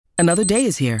Another day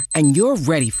is here, and you're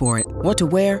ready for it. What to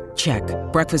wear? Check.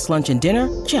 Breakfast, lunch, and dinner?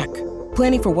 Check.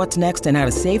 Planning for what's next and how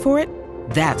to save for it?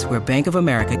 That's where Bank of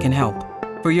America can help.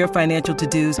 For your financial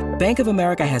to-dos, Bank of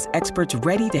America has experts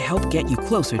ready to help get you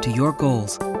closer to your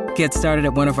goals. Get started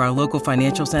at one of our local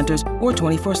financial centers or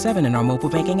 24/7 in our mobile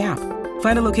banking app.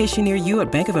 Find a location near you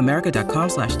at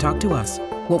bankofamerica.com/talktous.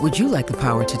 What would you like the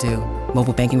power to do?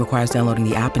 Mobile banking requires downloading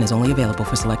the app and is only available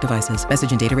for select devices.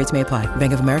 Message and data rates may apply.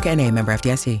 Bank of America N.A., member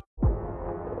FDIC.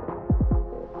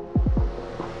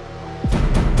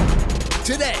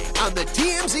 Today on the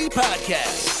TMZ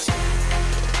Podcast.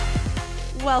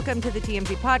 Welcome to the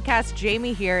TMZ Podcast.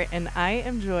 Jamie here, and I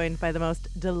am joined by the most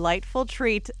delightful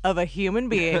treat of a human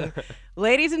being.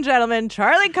 Ladies and gentlemen,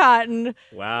 Charlie Cotton.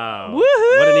 Wow.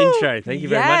 Woohoo! What an intro. Thank you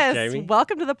very much, Yes, Jamie.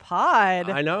 welcome to the pod.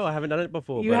 I know, I haven't done it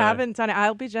before. You haven't done it.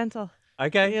 I'll be gentle.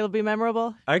 Okay. It'll be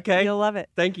memorable. Okay. You'll love it.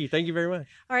 Thank you. Thank you very much.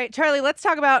 All right, Charlie, let's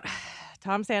talk about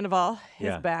Tom Sandoval. He's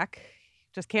Yeah. back.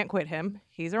 Just can't quit him.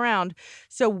 He's around.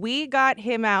 So we got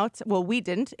him out. Well, we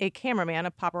didn't. A cameraman,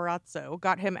 a paparazzo,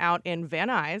 got him out in Van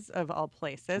Nuys, of all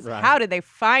places. Right. How did they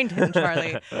find him,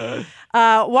 Charlie?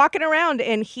 Walking around,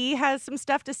 and he has some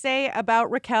stuff to say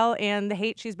about Raquel and the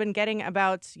hate she's been getting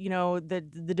about, you know, the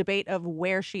debate of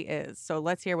where she is. So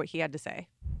let's hear what he had to say.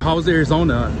 How was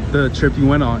Arizona, the trip you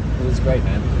went on? It was great,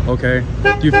 man. Okay.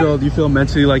 Do you feel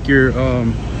mentally like you're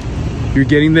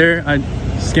getting there?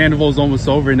 Sandoval's almost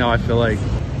over now, I feel like.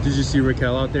 Did you see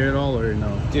Raquel out there at all or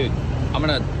no? Dude, I'm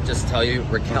going to just tell you,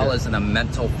 Raquel is in a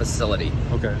mental facility.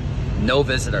 Okay. No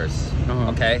visitors,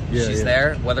 okay? Yeah, She's yeah.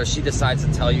 there. Whether she decides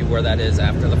to tell you where that is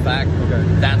after the fact, Okay.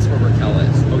 that's where Raquel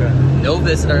is. Okay. No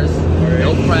visitors, right.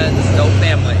 no friends, no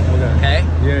family, okay?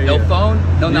 Yeah, no yeah.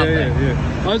 phone, no nothing.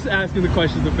 Yeah. I was asking the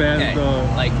questions the fans,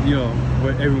 Okay, like- you know,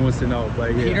 what everyone wants to know.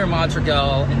 Like, yeah. Peter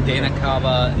Madrigal and Dana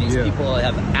Cava and these Yeah. people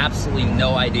have absolutely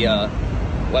no idea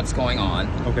what's going on.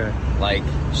 Okay. Like,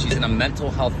 she's in a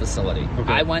mental health facility.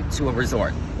 Okay. I went to a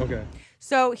resort. Okay.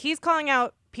 So he's calling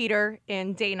out Peter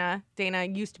and Dana. Dana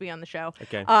used to be on the show.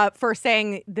 Okay. For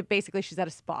saying that basically she's at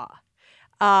a spa.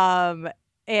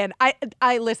 And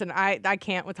I listen, I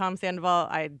can't with Tom Sandoval.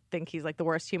 I think he's like the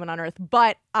worst human on earth,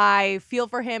 but I feel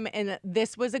for him. And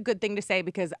this was a good thing to say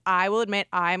because I will admit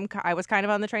I was kind of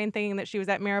on the train thinking that she was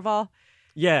at Miraval.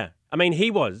 Yeah. I mean,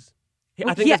 he was.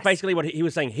 I think Yes. that's basically what he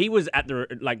was saying. He was at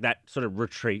that sort of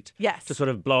retreat. Yes. To sort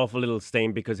of blow off a little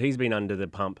steam because he's been under the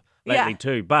pump lately Yeah.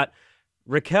 too. But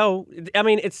Raquel, I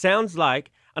mean, it sounds like,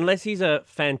 unless he's a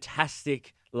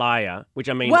fantastic liar, which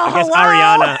I mean, Well, I guess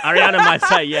hello? Ariana might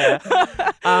say, yeah.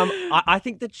 I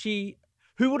think that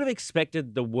who would have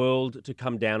expected the world to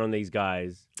come down on these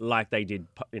guys like they did,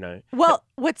 you know? Well,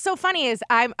 what's so funny is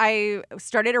I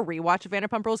started a rewatch of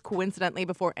Vanderpump Rules coincidentally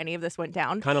before any of this went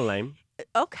down. Kind of lame.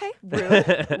 Okay,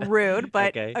 rude,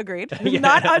 but Okay. agreed. Yeah.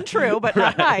 Not untrue, but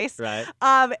not nice. Right.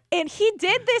 And he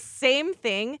did this same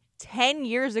thing 10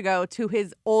 years ago to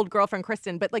his old girlfriend,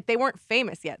 Kristen, but like they weren't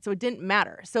famous yet, so it didn't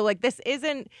matter. So like this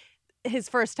isn't his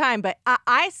first time, but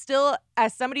I still,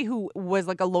 as somebody who was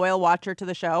like a loyal watcher to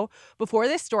the show, before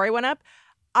this story went up,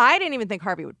 I didn't even think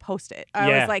Harvey would post it. I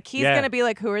Yeah, was like, he's yeah. going to be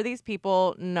like, who are these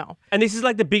people? No. And this is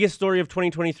like the biggest story of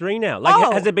 2023 now. Like,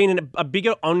 Oh. has there been a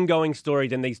bigger ongoing story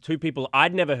than these two people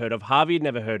I'd never heard of, Harvey had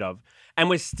never heard of, and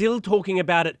we're still talking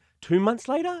about it 2 months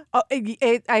later? Oh,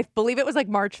 I believe it was like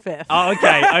March 5th. Oh,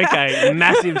 okay.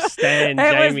 Massive stand,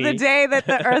 It Jamie. was the day that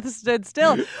the earth stood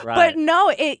still. Right. But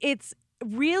no, it's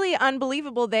really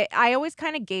unbelievable that I always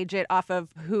kind of gauge it off of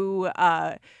who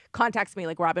contacts me.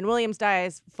 Like Robin Williams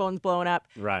dies, phone's blowing up.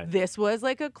 Right. This was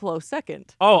like a close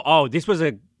second. Oh, this was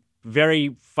a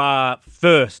very far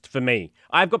first for me.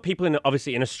 I've got people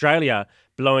obviously in Australia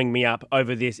blowing me up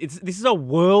over this. This is a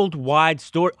worldwide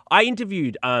story. I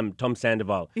interviewed Tom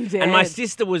Sandoval. You did? And my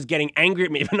sister was getting angry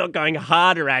at me for not going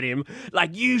harder at him.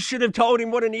 Like, you should have told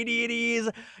him what an idiot he is.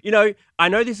 You know, I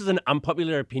know this is an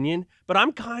unpopular opinion, but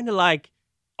I'm kind of like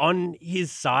on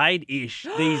his side-ish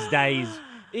these days.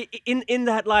 In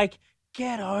that, like,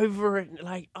 get over it.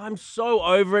 Like, I'm so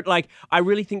over it. Like, I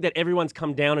really think that everyone's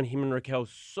come down on him and Raquel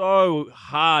so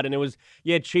hard. And it was,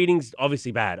 cheating's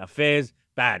obviously bad. Affairs,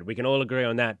 bad. We can all agree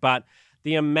on that. But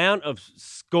the amount of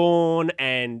scorn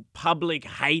and public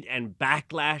hate and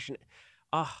backlash, and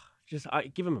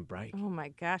give him a break. Oh my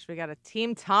gosh, we got a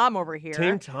Team Tom over here.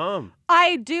 Team Tom.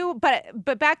 I do,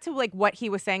 but back to like what he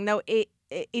was saying though,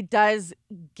 it does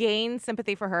gain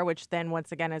sympathy for her, which then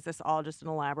once again is this all just an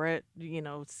elaborate,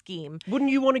 scheme.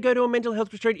 Wouldn't you want to go to a mental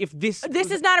health retreat if this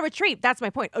is not a retreat? That's my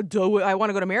point. Do I want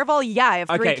to go to Miraval? Yeah, I have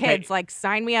 3 kids. Like,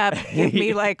 sign me up. Give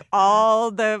me like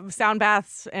all the sound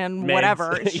baths and Meds.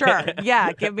 whatever. Sure.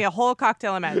 Yeah, give me a whole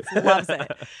cocktail of meds. Loves it.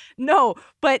 No,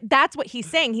 but that's what he's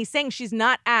saying. He's saying she's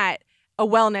not at a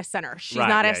wellness center. She's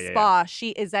not at a spa.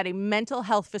 She is at a mental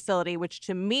health facility, which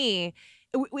to me,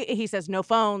 he says no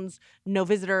phones, no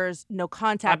visitors, no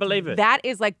contact. I believe it. That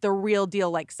is like the real deal,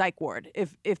 like psych ward.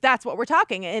 If that's what we're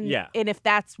talking, and if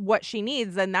that's what she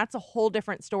needs, then that's a whole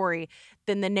different story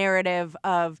than the narrative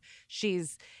of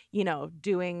she's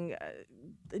doing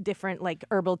different like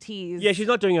herbal teas. Yeah, she's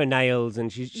not doing her nails,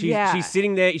 and she's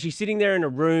sitting there. She's sitting there in a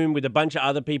room with a bunch of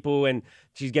other people, and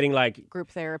she's getting like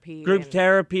group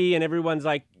therapy, and everyone's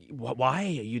like, why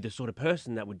are you the sort of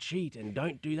person that would cheat and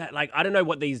don't do that? Like, I don't know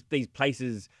what these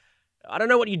places, I don't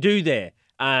know what you do there.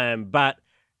 But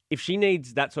if she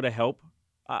needs that sort of help,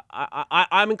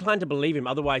 I'm inclined to believe him.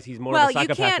 Otherwise, he's more of a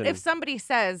psychopath. Well, you can't. If somebody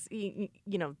says,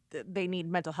 they need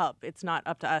mental help, it's not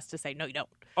up to us to say, no, you don't.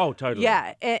 Oh, totally.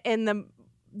 Yeah. And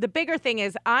the bigger thing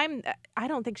is I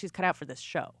don't think she's cut out for this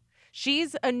show.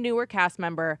 She's a newer cast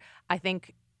member. I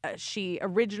think she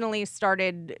originally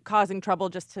started causing trouble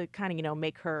just to kind of,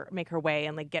 make her way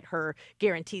and like get her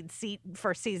guaranteed seat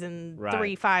for season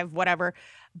 3, 5, whatever.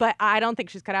 But I don't think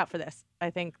she's cut out for this.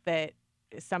 I think that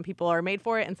some people are made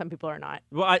for it and some people are not.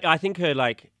 Well, I think her,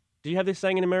 like, do you have this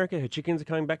saying in America? Her chickens are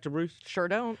coming back to roost? Sure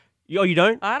don't. Oh, you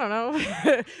don't? I don't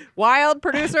know. Wild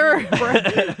producer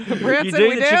Branson, you do?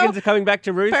 We The do? chickens are coming back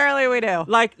to roost? Apparently we do.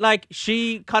 Like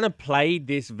she kind of played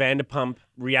this Vanderpump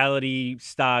reality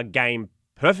star game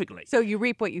perfectly. So you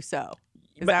reap what you sow.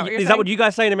 Is that what you're saying? Is that what you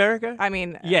guys say in America? I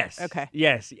mean, yes. Okay.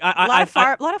 Yes. A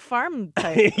lot of farm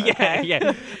type.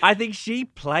 Yeah. I think she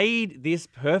played this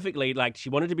perfectly. Like, she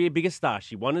wanted to be a bigger star.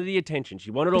 She wanted the attention. She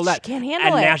wanted all that. She can't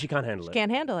handle it. And now she can't handle it. She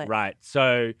can't handle it. Right.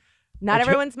 So not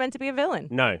everyone's meant to be a villain.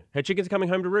 No. Her chicken's coming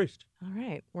home to roost. All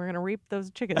right. We're going to reap those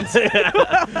chickens.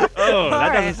 Oh,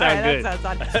 that doesn't sound good. That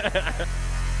sounds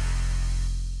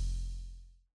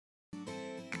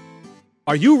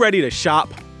Are you ready to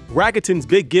shop? Rakuten's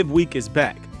Big Give Week is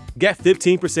back. Get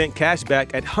 15% cash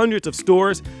back at hundreds of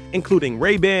stores, including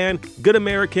Ray-Ban, Good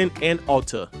American, and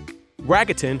Ulta.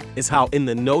 Rakuten is how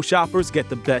in-the-know shoppers get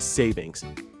the best savings.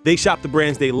 They shop the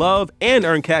brands they love and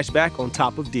earn cash back on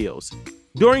top of deals.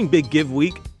 During Big Give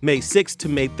Week, May 6th to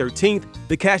May 13th,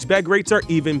 the cashback rates are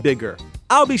even bigger.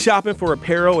 I'll be shopping for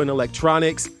apparel and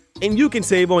electronics, and you can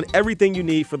save on everything you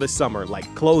need for the summer,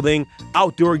 like clothing,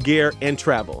 outdoor gear, and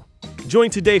travel.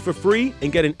 Join today for free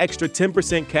and get an extra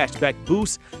 10% cashback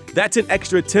boost. That's an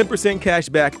extra 10%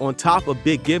 cashback on top of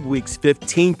Big Give Week's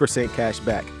 15%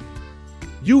 cashback.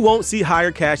 You won't see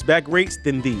higher cashback rates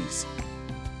than these.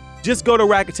 Just go to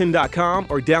Rakuten.com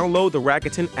or download the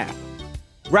Rakuten app.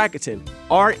 Rakuten,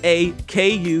 Rakuten.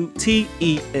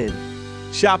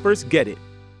 Shoppers get it.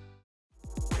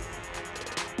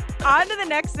 On to the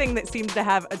next thing that seems to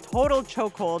have a total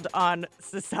chokehold on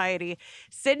society.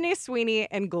 Sydney Sweeney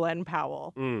and Glenn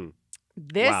Powell.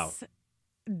 This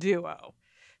duo.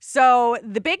 So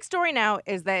the big story now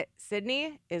is that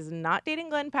Sydney is not dating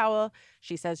Glenn Powell.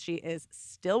 She says she is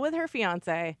still with her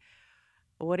fiance.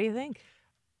 What do you think?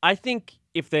 I think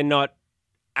if they're not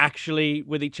actually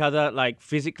with each other, like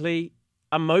physically,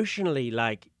 emotionally,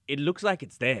 like it looks like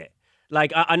it's there.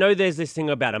 Like, I know there's this thing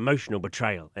about emotional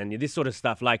betrayal and this sort of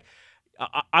stuff. Like,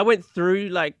 I went through,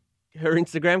 like, her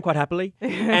Instagram quite happily.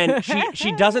 And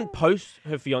she doesn't post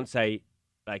her fiancé,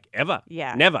 like, ever.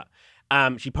 Yeah. Never.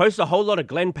 She posts a whole lot of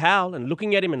Glenn Powell and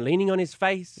looking at him and leaning on his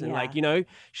face. And, like, they're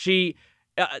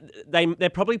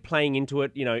probably playing into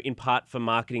it, in part for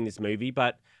marketing this movie.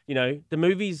 But, the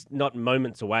movie's not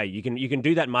moments away. You can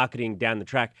do that marketing down the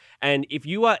track. And if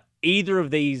you are either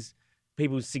of these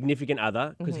people's significant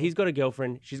other, because he's got a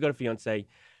girlfriend, she's got a fiance.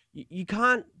 You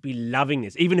can't be loving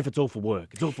this, even if it's all for work.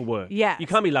 It's all for work. Yeah. You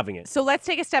can't be loving it. So let's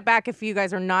take a step back if you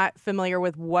guys are not familiar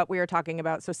with what we are talking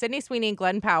about. So Sydney Sweeney and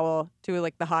Glenn Powell, two of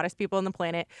like the hottest people on the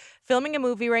planet, filming a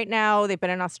movie right now. They've been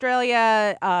in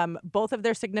Australia. Both of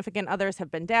their significant others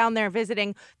have been down there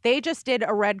visiting. They just did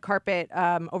a red carpet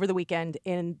over the weekend,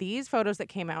 and these photos that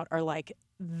came out are like,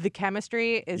 the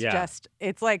chemistry is just,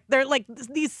 it's like, they're like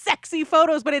these sexy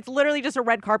photos, but it's literally just a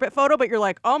red carpet photo, but you're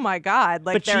like, oh my God.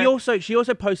 Like, but she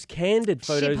also posts candid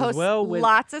photos as well.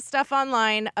 Lots of stuff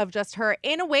online of just her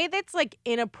in a way that's like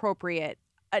inappropriate.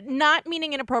 not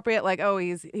meaning inappropriate, like, oh,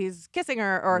 he's kissing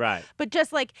her, or Right. but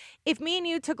just like if me and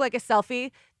you took like a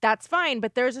selfie, that's fine.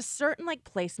 But there's a certain like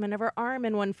placement of her arm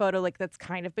in one photo, like that's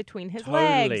kind of between his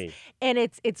legs, Totally. and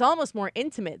it's almost more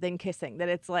intimate than kissing. That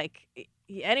it's like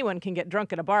anyone can get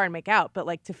drunk at a bar and make out, but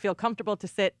like to feel comfortable to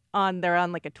sit on, they're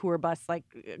on like a tour bus, like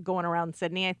going around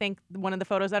Sydney, I think, one of the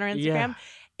photos on her Instagram. Yeah.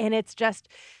 And it's just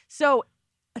so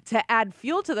to add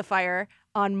fuel to the fire,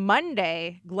 on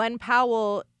Monday, Glenn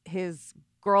Powell, his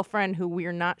girlfriend, who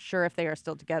we're not sure if they are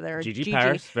still together, Gigi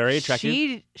Paris, very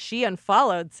attractive. She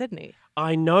unfollowed Sydney.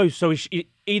 I know. So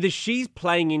either she's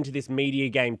playing into this media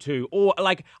game too, or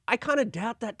like I kind of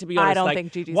doubt that, to be honest. I don't Like,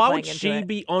 think Gigi's why playing would into she it.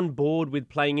 be on board with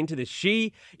playing into this?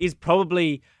 She is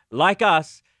probably like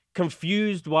us,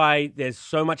 confused why there's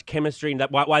so much chemistry, and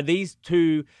that why these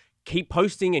two keep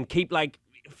posting and keep like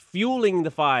fueling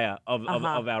the fire of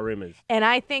our rumors. And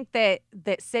I think that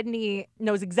Sydney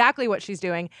knows exactly what she's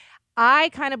doing. I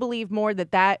kind of believe more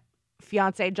that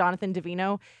fiance, Jonathan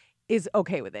Davino, is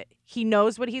okay with it. He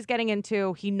knows what he's getting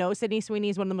into. He knows Sydney Sweeney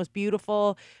is one of the most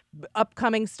beautiful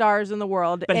upcoming stars in the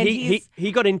world. But and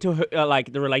he got into her,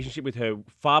 like the relationship with her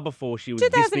far before she was this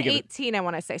big of a... 2018, I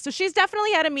want to say. So she's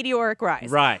definitely had a meteoric rise.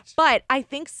 Right. But I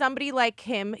think somebody like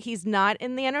him, he's not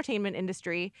in the entertainment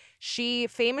industry. She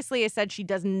famously has said she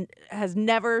has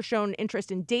never shown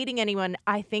interest in dating anyone.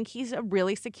 I think he's a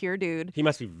really secure dude. He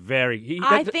must be very...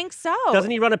 I think so.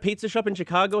 Doesn't he run a pizza shop in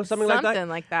Chicago or something like that? Something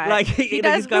like that. Like, he you know,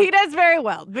 does. He does very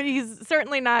well, but he's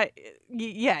certainly not.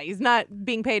 Yeah, he's not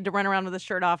being paid to run around with his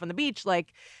shirt off on the beach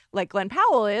like Glenn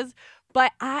Powell is.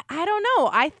 But I don't know.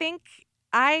 I think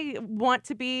I want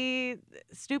to be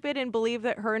stupid and believe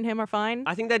that her and him are fine.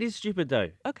 I think that is stupid, though.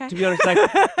 Okay. To be honest, like,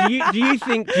 do you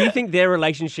think their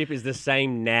relationship is the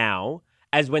same now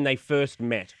as when they first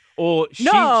met, or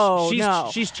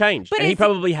she's changed, But and he it's-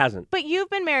 probably hasn't? But you've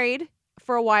been married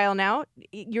for a while now.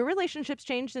 Your relationship's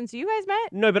changed since you guys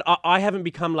met. No, but I haven't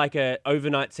become like a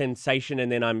overnight sensation,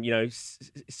 and then I'm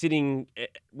sitting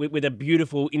with a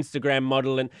beautiful Instagram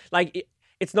model, and like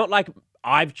it's not like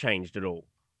I've changed at all.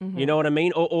 Mm-hmm. You know what I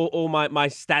mean? Or my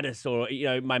status, or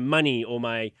my money, or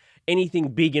my anything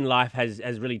big in life has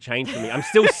really changed for me. I'm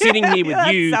still sitting here with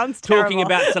That you sounds talking terrible.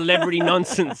 about celebrity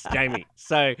nonsense, Jamie.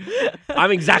 So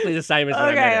I'm exactly the same as when I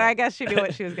Okay, met her. I guess she knew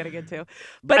what she was going to get to.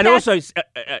 But And that's- also,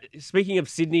 speaking of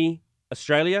Sydney,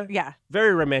 Australia, yeah.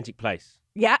 very romantic place.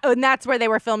 Yeah, and that's where they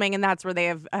were filming, and that's where they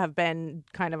have been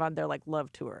kind of on their like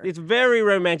love tour. It's a very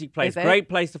romantic place. Is it? Great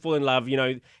place to fall in love.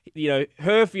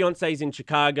 Her fiance's in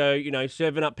Chicago.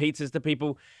 Serving up pizzas to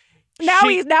people. Now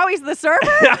he's the server.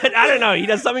 I don't know. He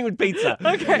does something with pizza.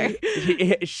 Okay.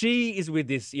 She is with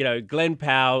this, Glenn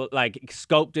Powell, like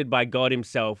sculpted by God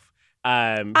himself.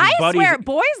 I body's- swear,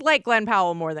 boys like Glenn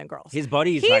Powell more than girls. His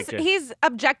body is he's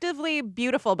objectively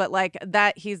beautiful, but like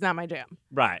that, he's not my jam.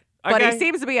 right. But Okay. he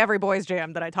seems to be every boy's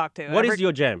jam that I talk to. What is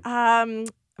your jam?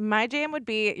 My jam would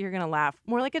be, you're gonna laugh,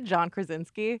 more like a John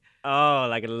Krasinski. Oh,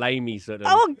 like a lamey sort of.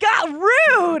 Oh God,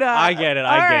 rude! I get it.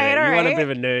 I All get right, it. all You want a right. bit of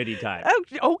a nerdy type.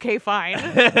 Oh, okay, fine,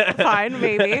 fine,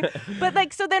 maybe. But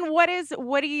like, so then,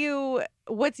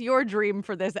 what's your dream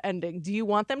for this ending? Do you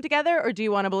want them together, or do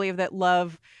you want to believe that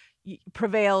love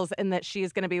prevails and that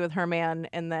she's going to be with her man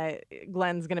and that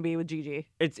Glenn's going to be with Gigi?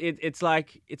 It's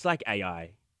like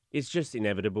AI. It's just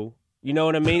inevitable. You know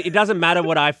what I mean? It doesn't matter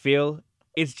what I feel.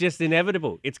 It's just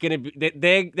inevitable. It's gonna be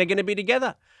they're gonna be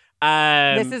together.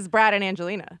 This is Brad and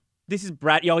Angelina. This is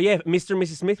Brad. Oh yeah, Mr. and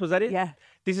Mrs. Smith. Was that it? Yeah.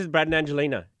 This is Brad and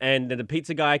Angelina, and the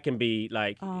pizza guy can be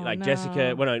like no.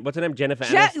 Jessica. Well, no, what's her name? Jennifer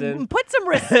Aniston. Put some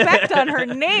respect on her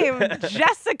name,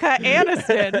 Jessica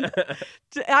Aniston.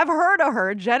 I've heard of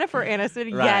her, Jennifer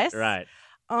Aniston. Right, yes. Right.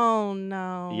 Oh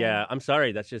no. Yeah, I'm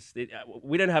sorry. That's just it.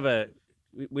 We don't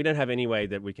have any way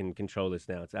that we can control this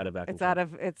now. It's out of our control.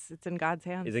 It's in God's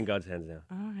hands. It's in God's hands now.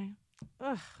 All right.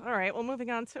 Ugh, all right. Well, moving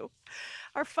on to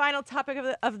our final topic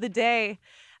of the day.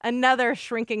 Another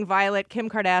shrinking violet, Kim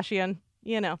Kardashian.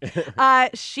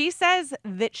 She says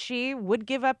that she would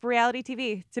give up reality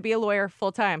TV to be a lawyer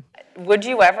full time. Would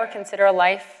you ever consider a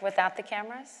life without the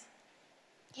cameras?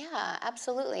 Yeah,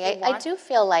 absolutely. I do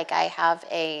feel like I have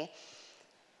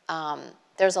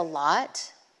there's a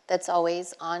lot that's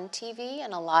always on TV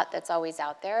and a lot that's always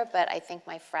out there, but I think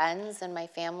my friends and my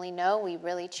family know we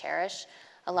really cherish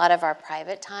a lot of our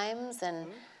private times, and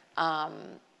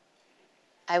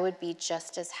I would be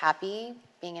just as happy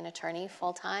being an attorney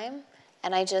full time,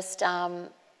 and I just, I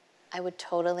would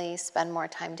totally spend more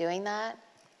time doing that.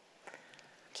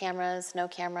 Cameras, no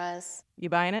cameras. You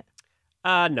buying it?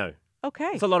 No.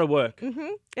 Okay. It's a lot of work.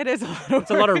 Mm-hmm. It is a lot of work.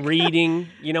 It's a lot of reading,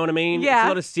 you know what I mean? Yeah. It's a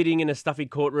lot of sitting in a stuffy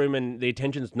courtroom and the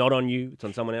attention's not on you, it's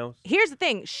on someone else. Here's the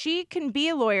thing. She can be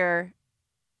a lawyer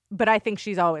But I think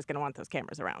she's always going to want those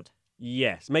cameras around.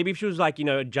 Yes. Maybe if she was like,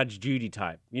 a Judge Judy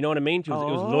type. You know what I mean? It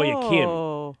was Lawyer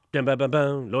Kim. Dum, bum, bum,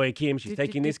 bum. Lawyer Kim, she's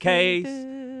taking this case.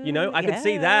 I could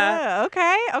see that.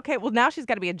 Okay. Well, now she's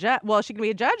got to be a judge. Well, is she going to be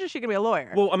a judge or is she going to be a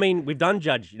lawyer? Well, I mean, we've done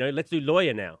judge. Let's do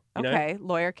lawyer now. Okay,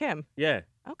 Lawyer Kim. Yeah.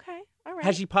 Okay, all right.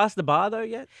 Has she passed the bar, though,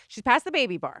 yet? She's passed the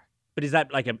baby bar. But is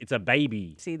that it's a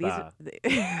baby See, these bar?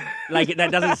 Are... that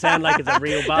doesn't sound like it's a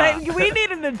real bar. We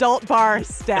need an adult bar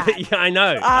stat. Yeah, I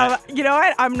know. You know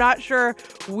what? I'm not sure.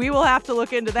 We will have to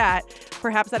look into that.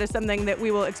 Perhaps that is something that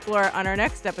we will explore on our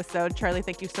next episode. Charlie,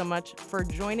 thank you so much for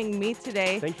joining me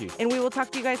today. Thank you. And we will talk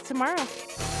to you guys tomorrow.